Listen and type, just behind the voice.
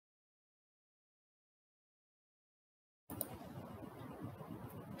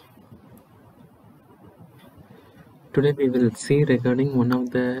Today we will see regarding one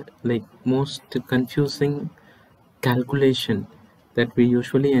of the most confusing calculation that we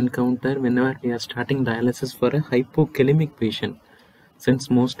usually encounter whenever we are starting dialysis for a hypokalemic patient. Since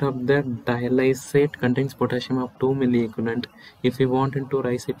most of the dialysate contains potassium of 2 milliequivalent, if we wanted to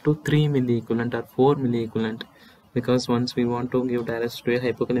rise it to 3 milliequivalent or 4 milliequivalent, because once we want to give dialysis to a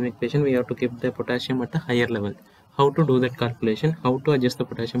hypokalemic patient, we have to keep the potassium at a higher level. How to do that calculation, how to adjust the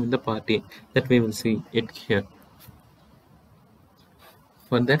potassium in the part A, that we will see it here.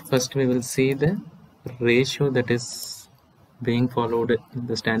 For that, first we will see the ratio that is being followed in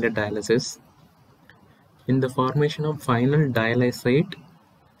the standard dialysis. In the formation of final dialysate,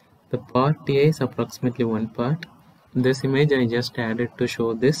 the part A is approximately 1 part. This image I just added to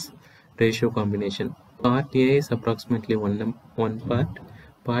show this ratio combination. Part A is approximately 1 part.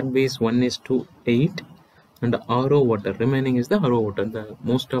 Part B is 1:8, and the RO water remaining is the RO water. The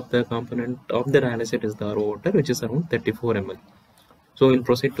most of the component of the dialysate is the RO water, which is around 34 ml. So we'll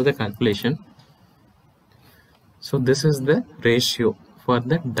proceed to the calculation. So this is the ratio for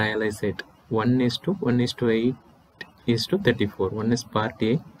the dialysate. 1:8 is to 34. 1 is part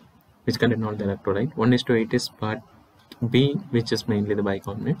A, which contains all the electrolyte. 1:8 is part B, which is mainly the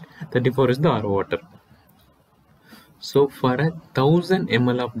bicarbonate. 34 is the RO water. So for 1000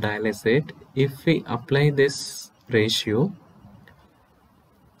 ml of dialysate, if we apply this ratio,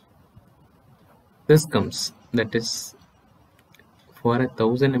 this comes, that is, for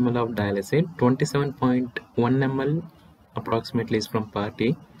 1000 ml of dialysate, 27.1 ml approximately is from part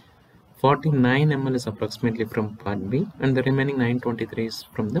A, 49 ml is approximately from part B, and the remaining 923 is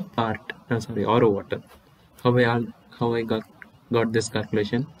from the RO water. How I got this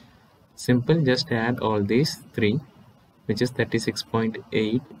calculation? Simple, just add all these three, which is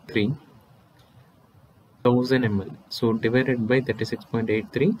 36.83 1000 ml. So divided by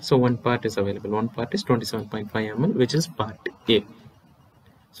 36.83. So one part is available. One part is 27.5 ml, which is part A.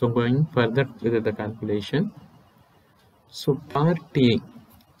 So going further with the calculation. So part A,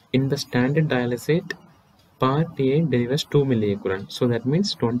 in the standard dialysate, part A delivers 2 milliequivalent. So that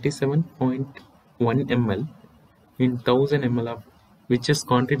means 27.1 ml in 1000 ml of, which is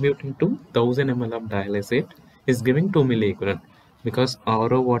contributing to 1000 ml of dialysate, is giving 2 milliequivalent, because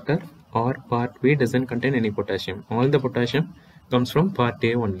RO water or part B doesn't contain any potassium. All the potassium comes from part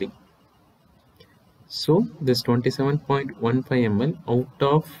A only. So this 27.15 ml out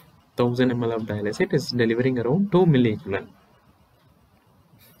of 1000 ml of dialysate is delivering around 2 milliequivalent.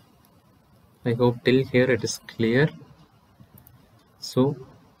 I hope till here it is clear. So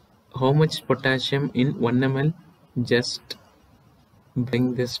how much potassium in 1 ml? Just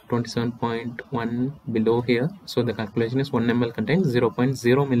bring this 27.1 below here. So the calculation is 1 ml contains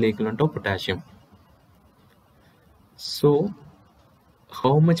 0.0 milliequivalent of potassium. So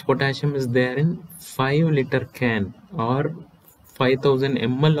how much potassium is there in 5 liter can, or 5000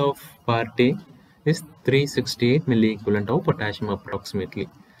 ml of part A is 368 milliequivalent of potassium approximately.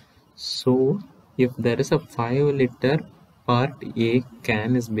 So if there is a 5 liter part A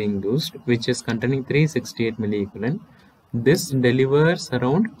can is being used, which is containing 368 milliequivalent, this delivers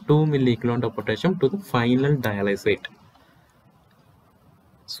around 2 milliequivalent of potassium to the final dialysate.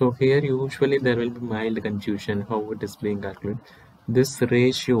 So here usually there will be mild confusion how it is being calculated. This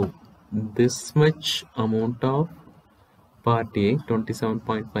ratio, this much amount of part A,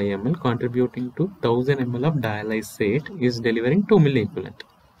 27.5 ml contributing to 1000 ml of dialysate, is delivering 2 milliequivalent.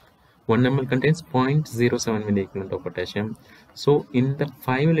 1 ml contains 0.07 milliequivalent of potassium. So in the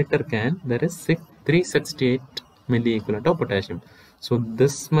 5 liter can there is 368 milliequivalent of potassium. So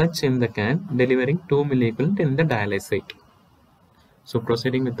this much in the can delivering 2 milliequivalent in the dialysate. So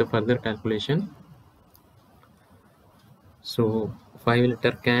proceeding with the further calculation. So 5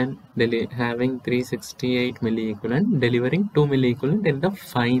 liter can having 368 milliequivalent delivering 2 milliequivalent in the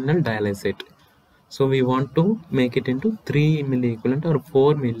final dialysate. So we want to make it into 3 milliequivalent or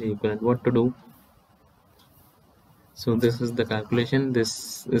 4 milliequivalent. What to do? So this is the calculation.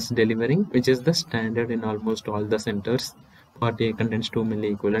 This is delivering, which is the standard in almost all the centers. Part A contains 2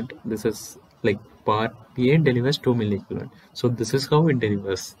 milliequivalent. This is like part A delivers 2 milliequivalent. So this is how it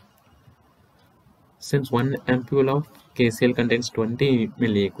delivers. Since 1 ampule of KCl contains 20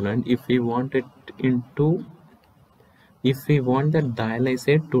 milliequivalent, if we want the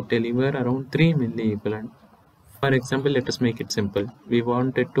dialysate to deliver around 3 milliequivalent, for example, let us make it simple. We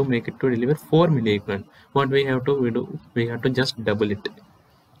wanted to make it to deliver 4 milliequivalent. What we have to do? We have to just double it.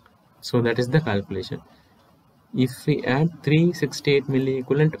 So that is the calculation. If we add 368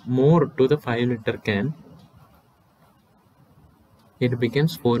 milliequivalent more to the 5 liter can, it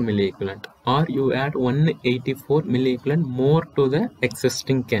becomes 4 milliequivalent. Or you add 184 milliequivalent more to the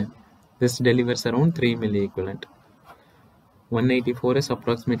existing can. This delivers around 3 milliequivalent. 184 is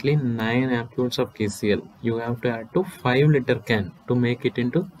approximately 9 ampules of KCl. You have to add to 5 liter can to make it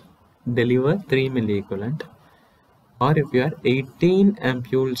into deliver 3 milliequivalent. Or if you are 18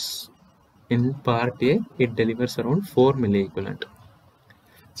 ampules in part A, it delivers around 4 milliequivalent.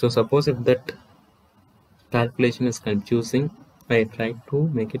 So suppose if that calculation is confusing, I try to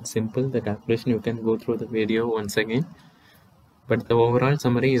make it simple. The calculation you can go through the video once again. But the overall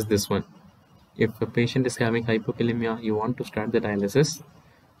summary is this one. If a patient is having hypokalemia, you want to start the dialysis,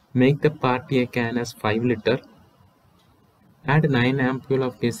 make the part A can as 5 liter, add 9 ampule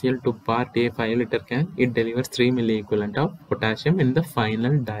of KCl to part A 5 liter can, it delivers 3 milliequivalent of potassium in the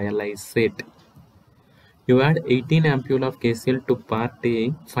final dialysate. You add 18 ampule of KCl to part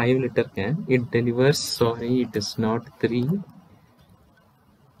A 5 liter can, it delivers, sorry, it is not 3,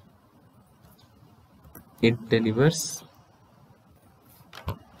 it delivers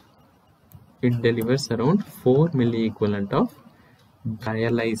around 4 milliequivalent of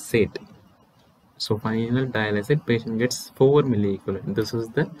dialysate. So final dialysate, patient gets 4 milliequivalent. This is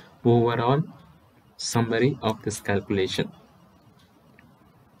the overall summary of this calculation.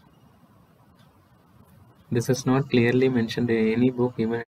 This is not clearly mentioned in any book, even